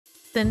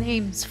The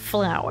name's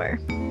Flower.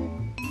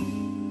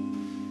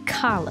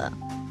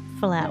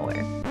 Cauliflower.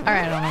 Alright,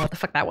 I don't know what the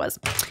fuck that was.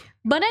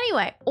 But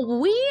anyway,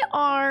 we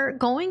are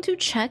going to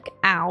check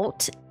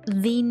out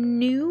the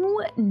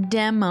new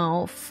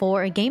demo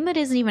for a game that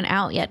isn't even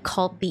out yet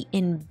called the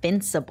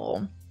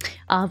Invincible.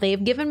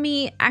 They've given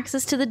me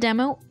access to the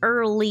demo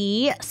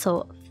early,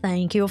 so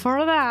thank you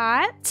for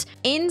that.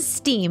 In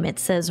Steam, it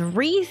says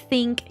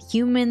Rethink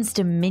Humans'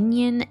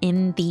 Dominion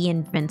in the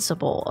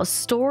Invincible, a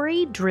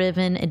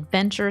story-driven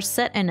adventure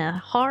set in a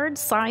hard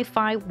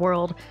sci-fi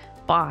world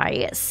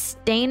by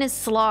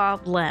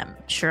Stanislav Lem.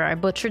 Sure, I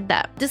butchered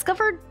that.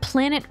 Discovered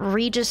planet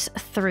Regis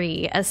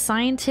 3 as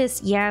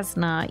scientist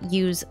Yasna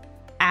use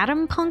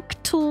atom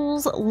punk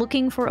tools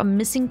looking for a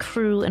missing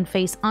crew and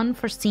face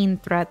unforeseen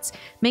threats,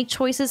 make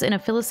choices in a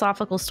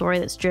philosophical story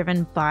that's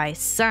driven by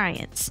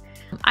science.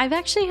 I've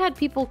actually had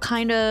people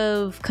kind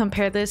of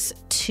compare this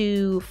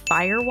to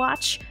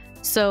Firewatch,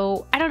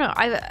 so I don't know.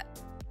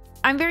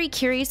 I'm very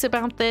curious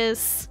about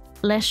this.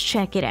 Let's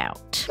check it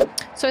out.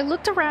 So I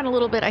looked around a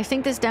little bit. I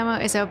think this demo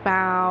is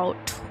about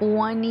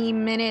 20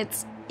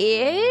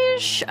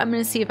 minutes-ish. I'm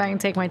gonna see if I can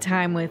take my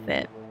time with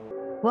it.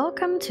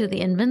 Welcome to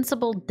the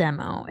Invincible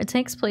demo. It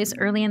takes place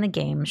early in the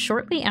game,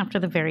 shortly after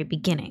the very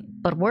beginning.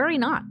 But worry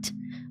not.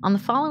 On the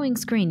following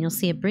screen, you'll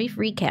see a brief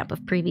recap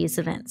of previous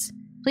events.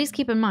 Please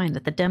keep in mind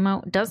that the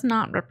demo does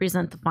not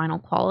represent the final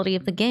quality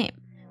of the game.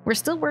 We're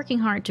still working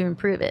hard to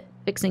improve it,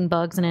 fixing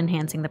bugs and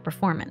enhancing the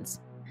performance.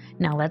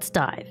 Now let's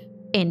dive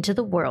into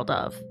the world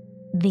of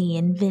the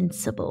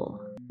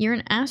Invincible. You're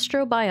an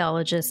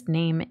astrobiologist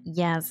named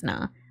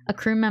Yasna, a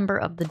crew member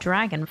of the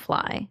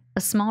Dragonfly,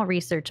 a small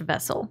research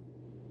vessel.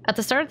 At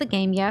the start of the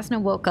game,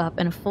 Yasna woke up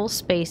in a full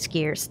space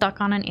gear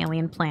stuck on an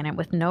alien planet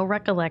with no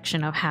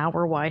recollection of how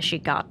or why she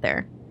got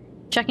there.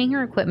 Checking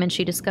her equipment,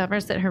 she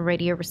discovers that her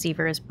radio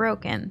receiver is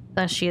broken,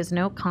 thus she has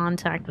no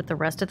contact with the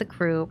rest of the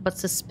crew, but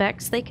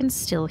suspects they can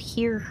still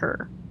hear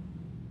her.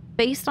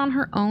 Based on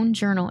her own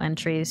journal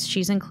entries,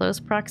 she's in close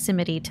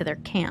proximity to their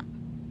camp.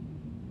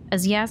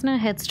 As Yasna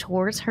heads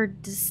towards her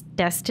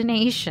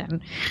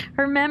destination,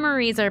 her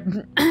memories are...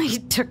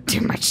 It took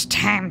too much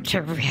time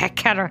to read.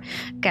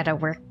 Gotta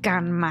work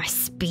on my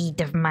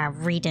speed of my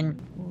reading.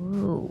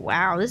 Ooh,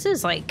 wow, this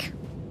is like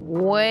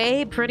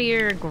way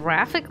prettier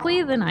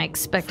graphically than I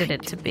expected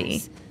it to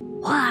be.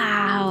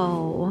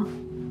 Wow.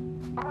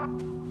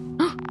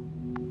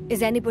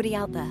 Is anybody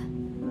out there?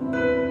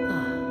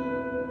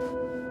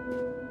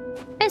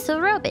 It's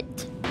a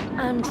robot.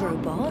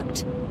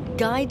 Androbot,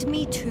 guide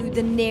me to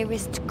the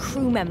nearest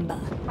crew member.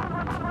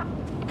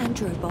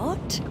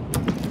 Androbot,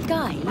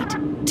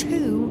 guide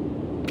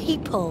to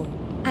people.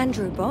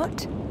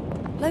 Androbot,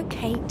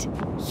 locate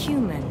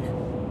human.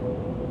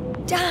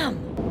 Damn!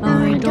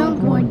 I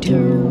don't want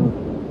to.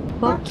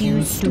 Fuck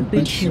you,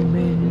 stupid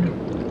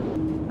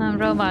human. The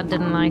robot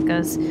didn't like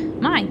us.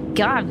 My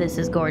god, this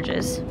is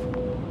gorgeous.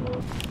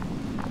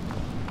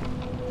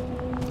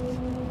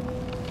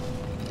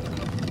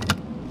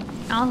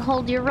 I'll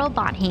hold your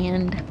robot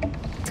hand.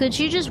 Could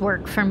you just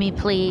work for me,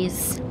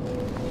 please?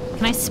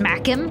 Can I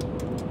smack him?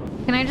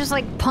 Can I just,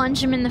 like,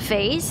 punch him in the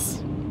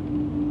face?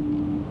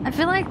 I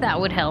feel like that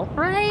would help,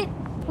 right?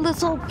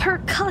 Little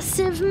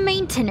percussive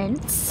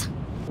maintenance.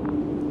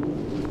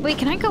 Wait,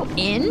 can I go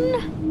in?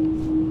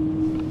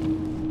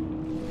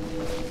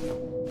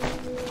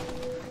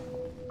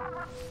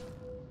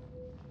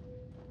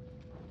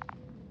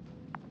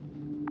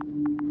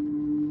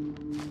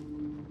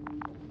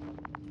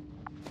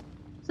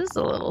 This is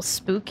a little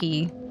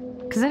spooky,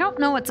 because I don't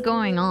know what's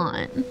going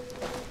on.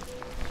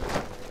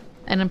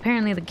 And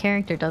apparently the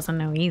character doesn't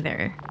know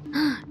either.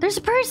 There's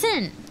a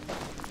person!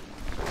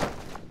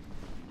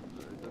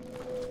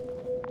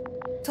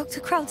 Dr.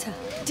 Krauter,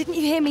 didn't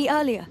you hear me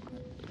earlier?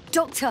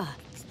 Doctor!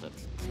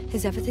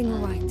 Is everything all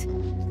right?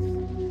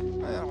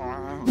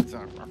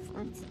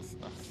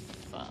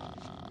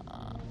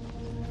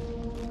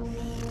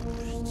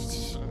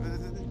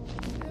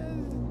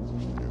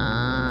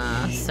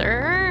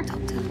 Sir?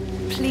 Doctor,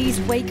 please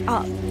wake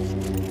up.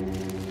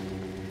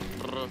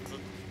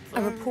 I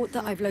report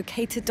that I've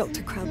located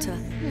Dr. Krauter.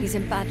 He's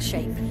in bad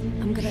shape.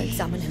 I'm gonna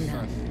examine him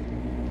now.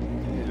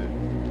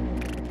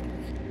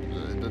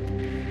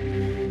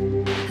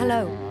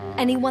 Hello?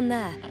 Anyone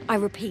there? I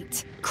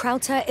repeat,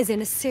 Krauter is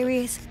in a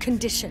serious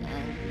condition.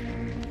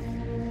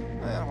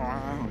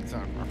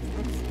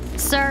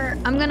 Sir,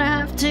 I'm gonna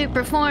have to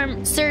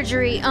perform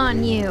surgery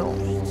on you.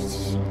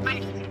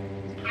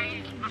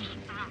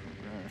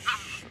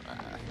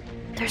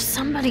 There's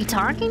somebody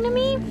talking to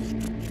me?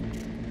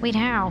 Wait,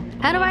 how?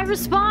 How do I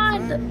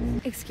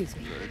respond? Excuse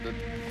me.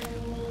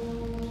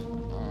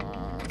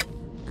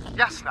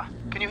 Yasna,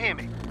 can you hear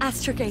me?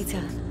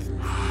 Astrogator.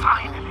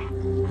 Finally.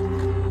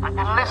 I've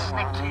been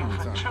listening to you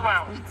for 2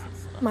 hours.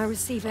 My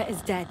receiver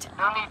is dead.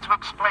 No need to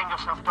explain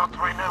yourself, Doctor.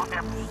 I know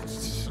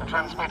everything. The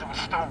transmitter was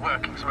still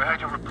working, so I heard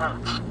your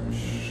reports.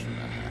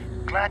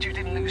 Glad you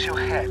didn't lose your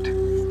head.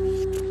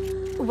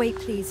 Wait,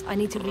 please. I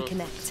need to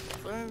reconnect.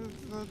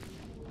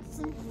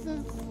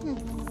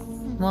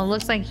 Well, it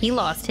looks like he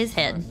lost his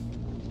head.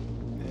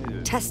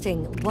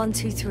 Testing 1,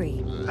 2,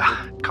 3.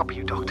 Copy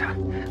you, Doctor.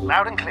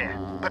 Loud and clear,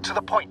 but to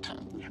the point.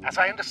 As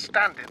I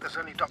understand it, there's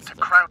only Dr.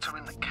 Krauter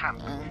in the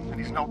camp, and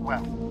he's not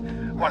well.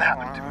 What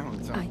happened to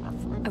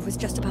him? I was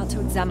just about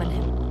to examine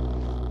him.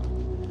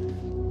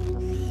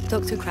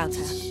 Dr.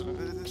 Krauter,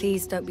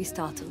 please don't be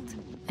startled.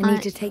 I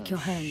need to take your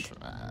hand.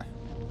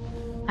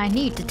 I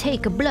need to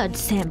take a blood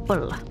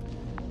sample.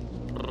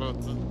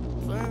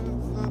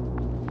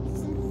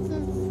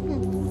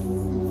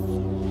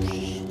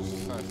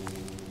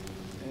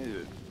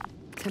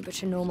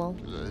 Temperature normal.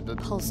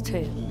 Pulse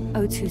 2.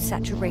 O2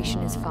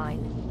 saturation is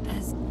fine.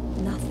 There's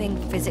nothing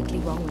physically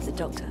wrong with the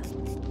doctor.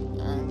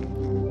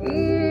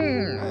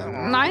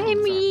 I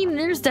mean,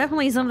 there's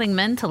definitely something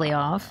mentally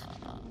off.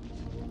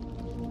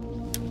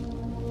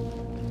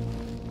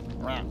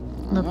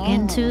 Look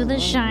into the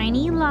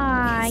shiny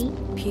light.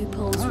 His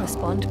pupils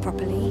respond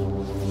properly.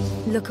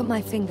 Look at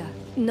my finger.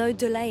 No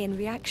delay in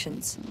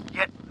reactions.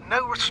 Yet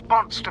no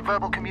response to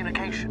verbal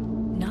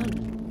communication. None.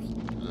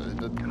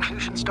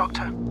 Conclusions,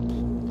 Doctor?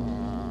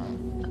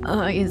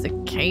 Is a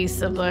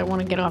case of I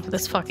want to get off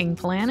this fucking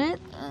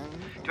planet? Do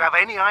you have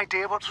any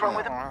idea what's wrong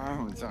with him?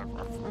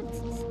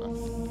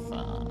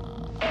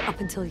 Up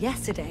until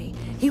yesterday,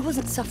 he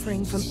wasn't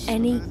suffering from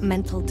any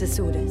mental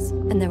disorders,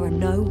 and there are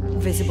no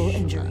visible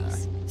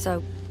injuries.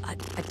 So, I'd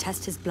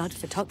test his blood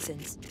for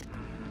toxins.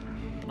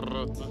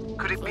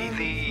 Could it be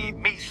the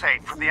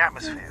methane from the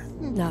atmosphere?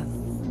 No.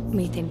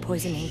 Methane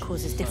poisoning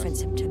causes different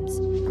symptoms.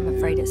 I'm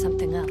afraid it's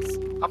something else.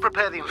 I'll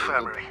prepare the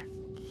infirmary.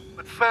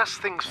 But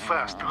first things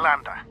first, the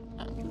lander.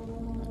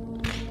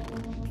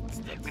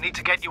 We need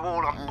to get you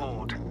all on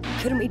board.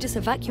 Couldn't we just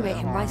evacuate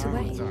him right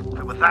away? If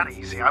it were that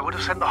easy, I would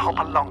have sent the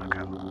hopper long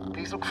ago.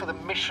 Please look for the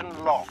mission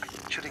log.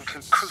 It should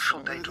include crucial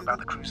data about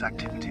the crew's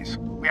activities.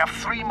 We have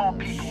 3 more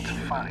people to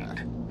find,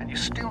 and you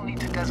still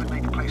need to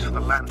designate a place for the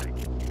landing.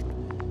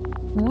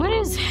 What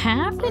is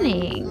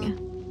happening?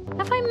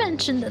 Have I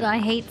mentioned that I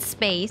hate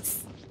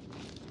space?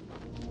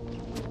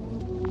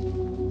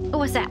 Oh,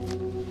 what's that?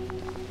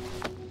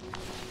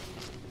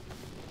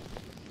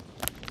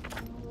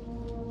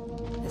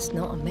 It's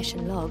not a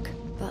mission log,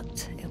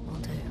 but it will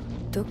do.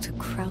 Dr.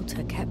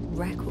 Krauter kept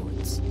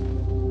records.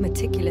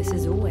 Meticulous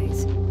as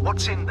always.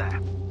 What's in there?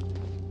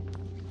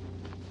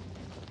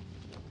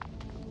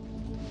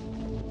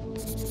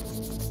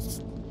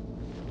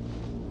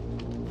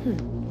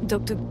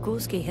 Dr.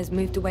 Gorski has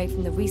moved away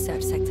from the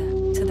research sector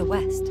to the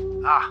west.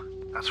 Ah,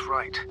 that's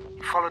right.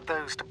 He followed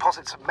those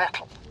deposits of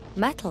metal.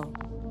 Metal?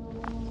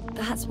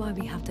 That's why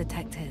we have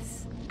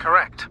detectors.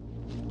 Correct.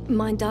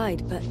 Mine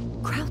died, but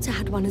Krauter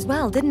had one as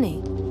well, didn't he?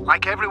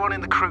 Like everyone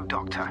in the crew,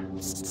 Doctor.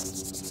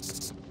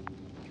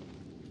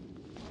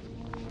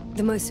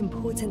 The most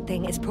important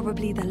thing is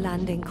probably the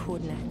landing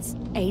coordinates.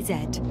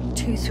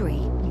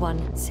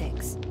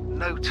 AZ2316.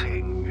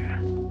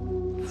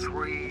 Noting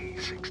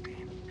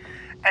 316.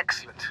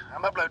 Excellent.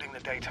 I'm uploading the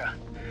data.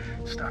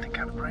 Starting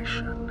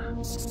calibration.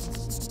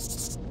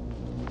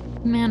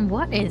 Man,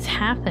 what is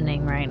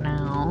happening right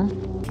now?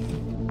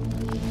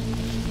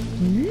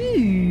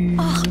 Ooh.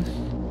 Oh,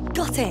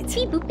 got it!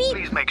 Beep, boop, beep.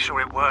 Please make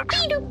sure it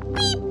works. Beep, doop,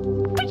 beep.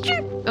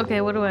 Picture.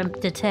 Okay, what do I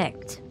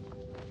detect?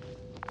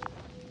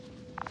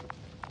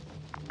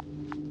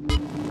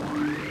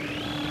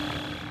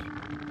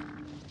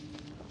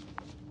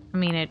 I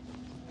mean,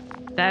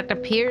 that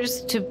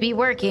appears to be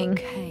working.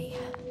 Okay,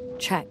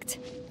 checked.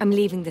 I'm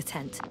leaving the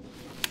tent.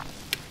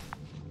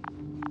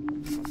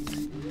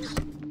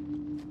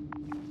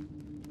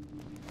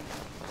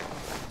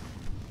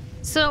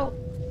 So,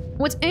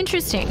 what's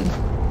interesting,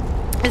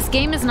 this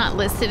game is not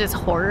listed as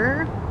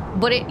horror,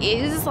 but it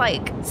is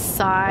like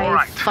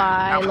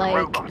sci-fi,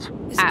 like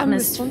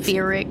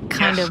atmospheric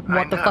kind of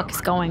what the fuck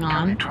is going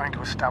on. Trying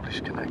to establish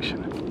a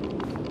connection.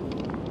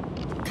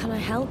 Can I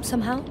help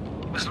somehow?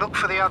 Must look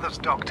for the others,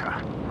 Doctor.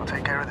 I'll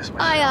take care of this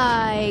myself. Aye,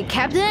 aye,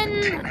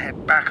 Captain. Tin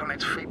head back on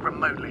its feet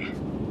remotely.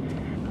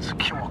 And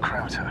secure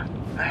Krauter.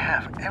 I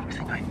have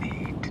everything I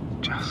need.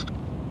 Just...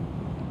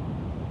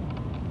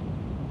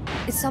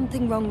 Is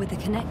something wrong with the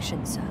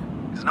connection, sir?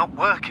 It's not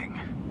working.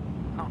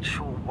 Not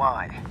sure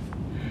why.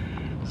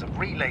 There's a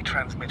relay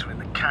transmitter in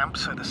the camp,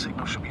 so the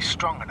signal should be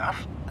strong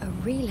enough. A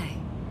relay?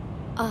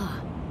 Ah.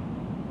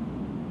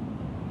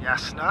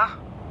 Yasna,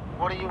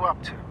 what are you up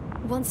to?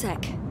 One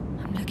sec.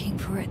 I'm looking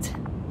for it.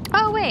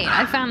 Oh wait,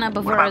 I found that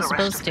before I was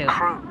supposed to.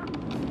 Crew?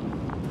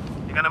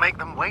 You gonna make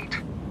them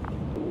wait?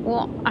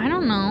 Well, I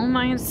don't know. Am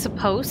I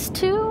supposed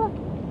to?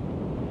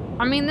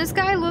 I mean, this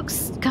guy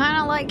looks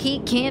kind of like he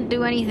can't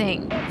do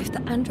anything. If the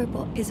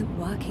androbot isn't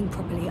working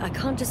properly, I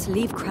can't just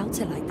leave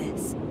Krauter like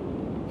this.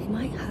 He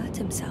might hurt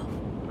himself.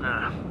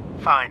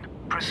 Fine.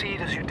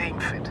 Proceed as you deem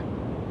fit.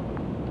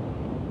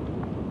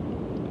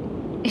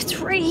 It's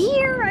right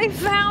here. I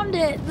found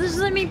it. Just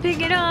let me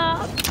pick it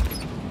up.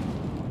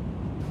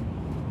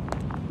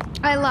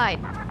 I lied.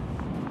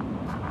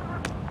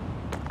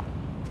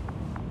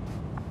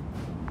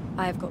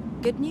 I have got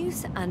good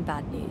news and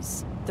bad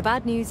news. The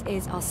bad news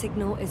is our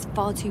signal is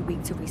far too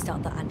weak to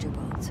restart the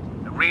androbot.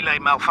 The relay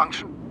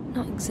malfunction?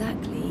 Not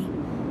exactly.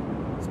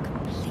 It's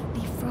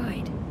completely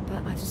fried, but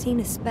I've seen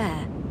a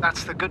spare.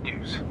 That's the good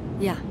news.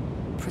 Yeah,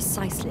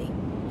 precisely.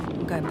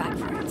 I'm going back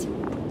for it.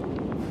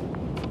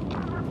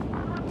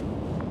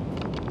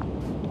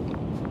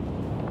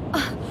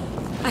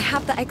 I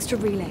have the extra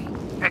relay.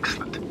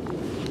 Excellent.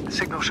 The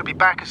signal should be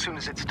back as soon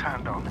as it's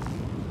turned on.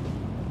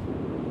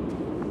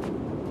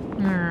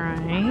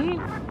 Alright.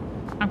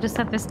 I'll just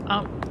set this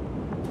up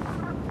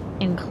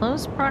in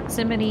close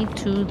proximity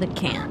to the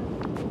can.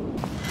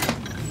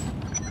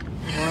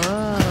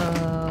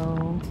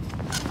 Whoa.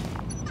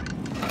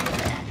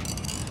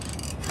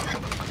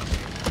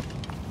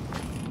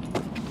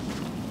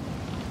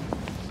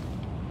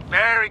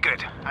 Very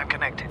good. I'm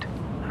connected.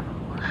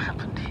 What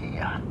happened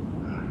here?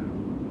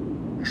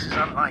 This is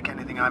unlike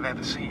anything I've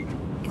ever seen.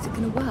 Is it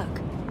gonna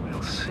work?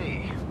 We'll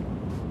see.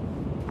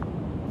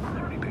 I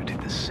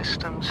rebooted the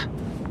systems.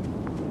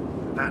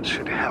 That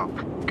should help.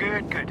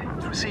 Good, good.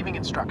 It's receiving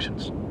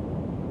instructions.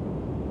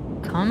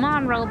 Come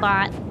on,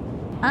 robot.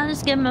 I'll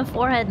just give him a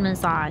forehead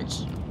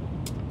massage.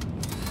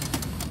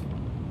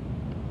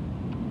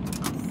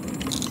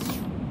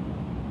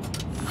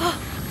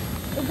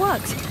 It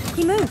worked.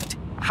 He moved.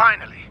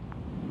 Finally.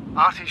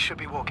 Artie should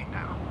be walking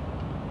now.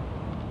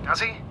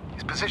 Does he?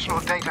 His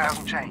positional data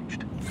hasn't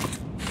changed.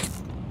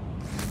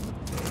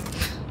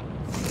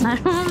 I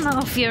don't know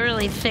if you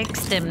really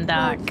fixed him,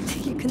 Doc.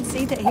 Look, you can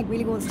see that he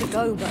really wants to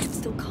go, but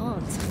still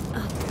can't.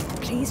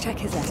 Please check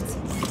his legs.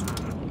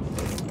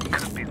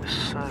 Could be the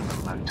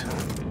servo motor.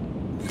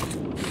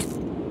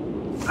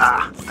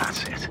 Ah,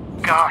 that's it.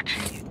 Gotcha,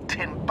 you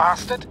tin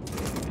bastard.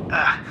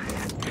 Yeah,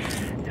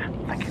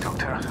 thank you,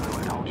 Doctor. I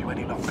won't hold you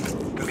any longer.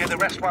 Go get the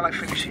rest while I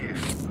finish here.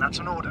 That's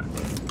an order.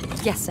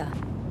 Yes, sir.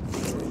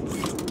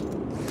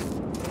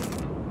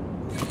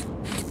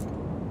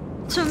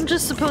 So I'm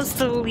just supposed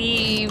to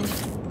leave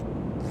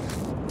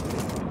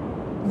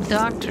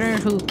Doctor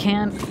who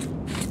can't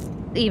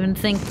even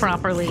think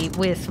properly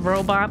with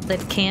robot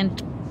that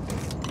can't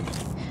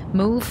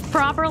move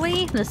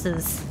properly? This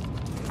is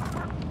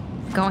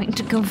going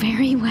to go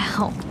very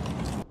well.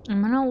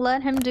 I'm gonna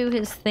let him do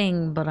his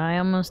thing, but I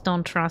almost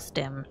don't trust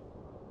him.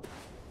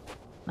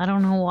 I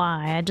don't know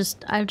why.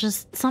 I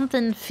just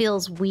something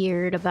feels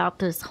weird about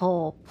this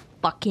whole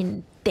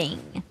fucking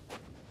thing.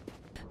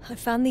 I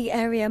found the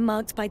area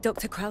marked by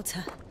Dr.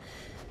 Krauter.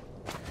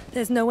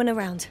 There's no one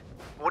around.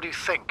 What do you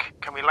think?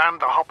 Can we land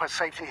the hopper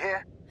safely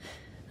here?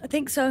 I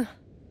think so.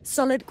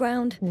 Solid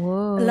ground.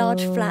 Whoa. A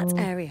large flat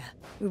area.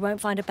 We won't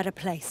find a better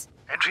place.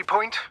 Entry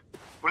point?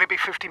 Will it be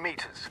 50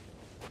 meters?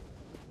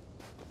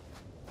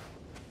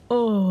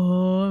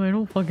 Oh, I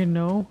don't fucking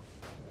know.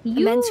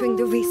 I'm entering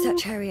the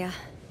research area.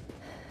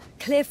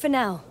 Clear for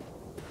now.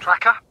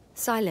 Tracker?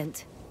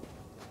 Silent.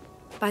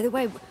 By the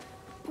way,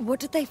 what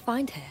did they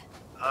find here?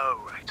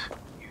 Oh, right.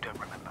 You don't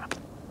remember.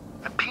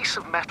 A piece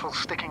of metal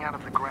sticking out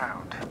of the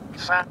ground.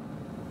 Sam?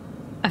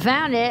 I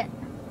found it.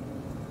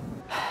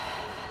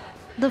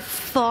 The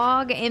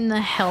fog in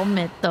the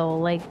helmet, though,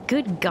 like,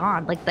 good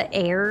God, like the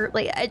air,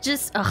 like, I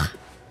just, ugh.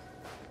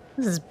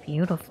 This is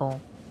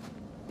beautiful.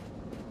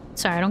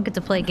 Sorry, I don't get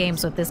to play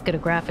games with this good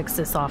of graphics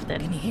this often.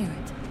 Can you hear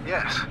it?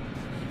 Yes.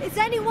 Is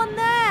anyone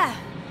there?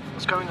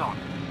 What's going on?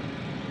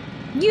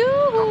 You!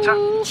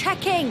 Doctor?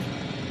 Checking.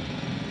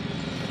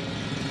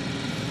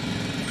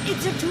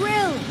 It's a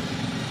drill.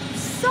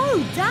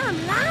 So damn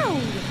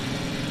loud.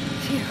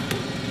 Phew.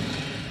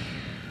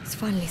 It's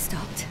finally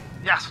stopped.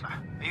 Yasna,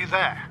 are you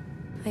there?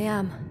 I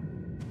am.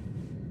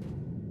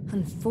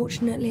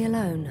 Unfortunately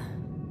alone.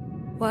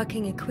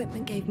 Working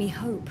equipment gave me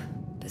hope,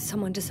 but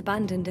someone just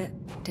abandoned it.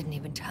 Didn't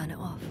even turn it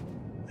off.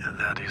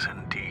 That is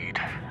indeed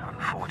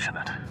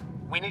unfortunate.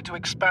 We need to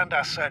expand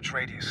our search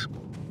radius.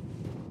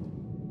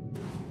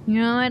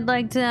 You know, I'd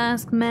like to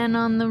ask Man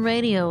on the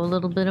Radio a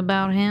little bit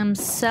about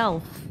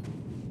himself.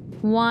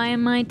 Why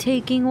am I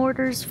taking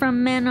orders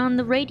from Men on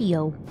the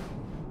Radio?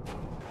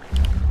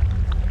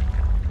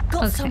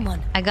 Got Okay,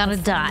 someone. I got a I'm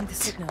following dot. the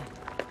signal.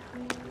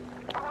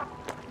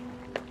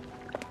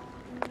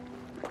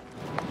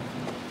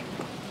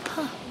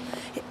 Huh.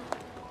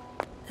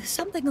 There's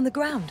something on the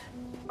ground.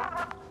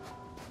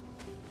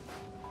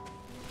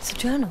 It's a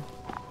journal.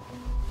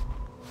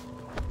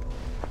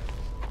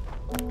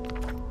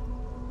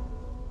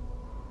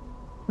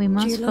 We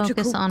must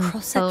Geological focus on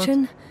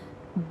cross-section,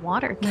 both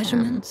water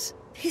measurement. cannons.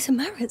 These are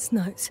Merritt's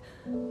notes.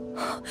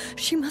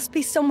 She must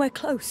be somewhere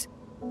close.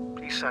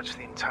 Please search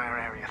the entire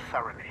area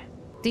thoroughly.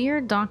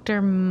 Dear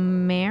Dr.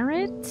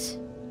 Merritt,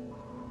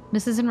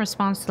 this is in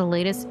response to the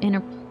latest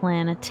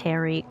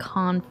interplanetary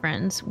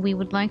conference. We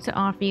would like to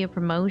offer you a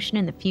promotion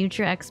in the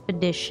future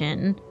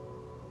expedition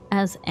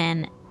as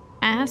an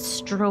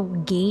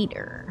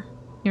astrogator.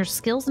 Your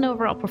skills and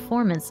overall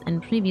performance in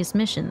previous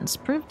missions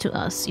prove to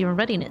us your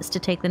readiness to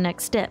take the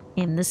next step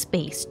in the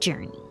space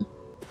journey.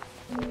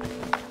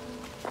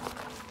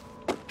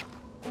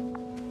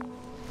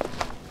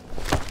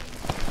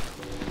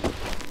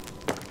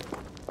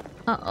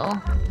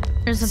 Uh-oh.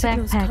 There's a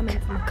Signals backpack. coming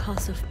from a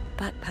castle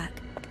backpack.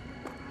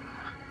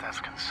 That's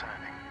concerning.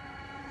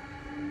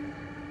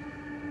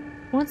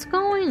 What's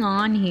going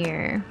on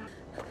here?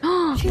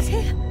 She's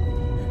here.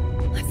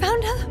 I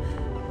found her.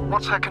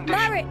 What's her condition?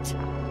 Merritt!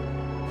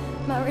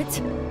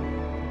 Merritt.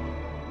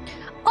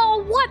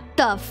 Oh, what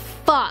the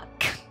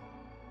fuck?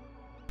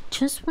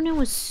 Just when it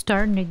was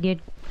starting to get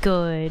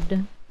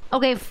good.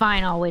 Okay,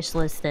 fine, I'll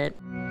wishlist it.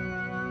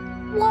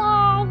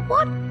 Whoa,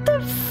 what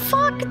the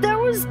fuck? There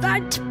was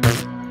that...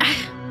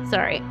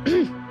 Sorry.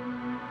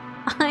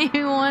 I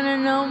want to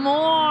know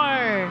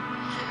more.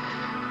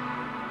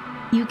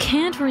 You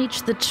can't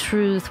reach the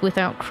truth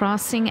without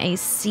crossing a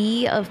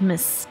sea of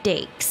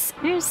mistakes.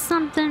 There's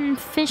something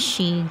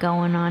fishy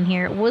going on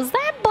here. Was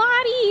that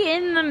body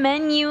in the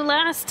menu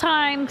last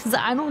time? Because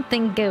I don't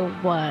think it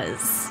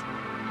was.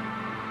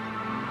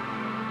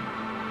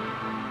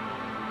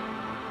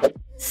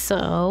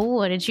 So,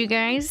 what did you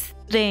guys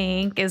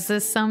think? Is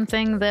this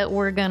something that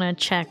we're gonna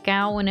check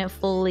out when it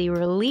fully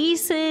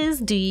releases?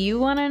 Do you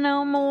want to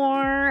know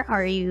more?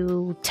 Are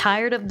you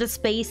tired of the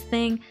space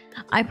thing?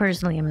 I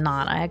personally am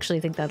not. I actually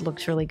think that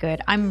looks really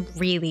good. I'm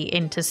really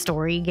into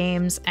story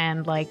games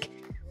and like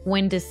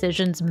when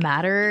decisions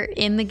matter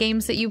in the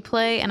games that you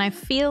play, and I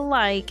feel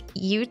like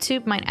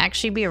YouTube might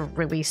actually be a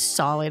really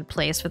solid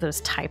place for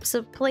those types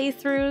of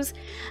playthroughs.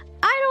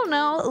 I don't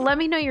know, let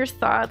me know your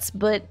thoughts,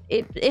 but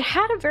it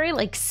had a very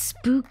like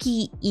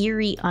spooky,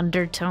 eerie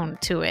undertone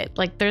to it.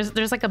 Like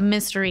there's like a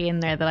mystery in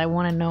there that I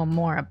want to know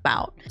more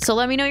about. So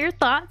let me know your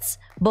thoughts.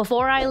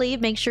 Before I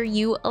leave, make sure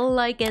you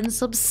like and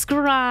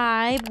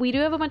subscribe. We do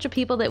have a bunch of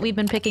people that we've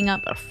been picking up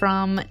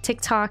from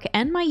TikTok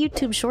and my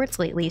YouTube shorts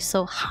lately.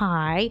 So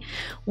hi,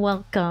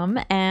 welcome.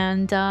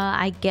 And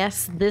I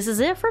guess this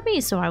is it for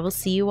me. So I will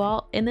see you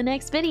all in the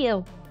next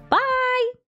video.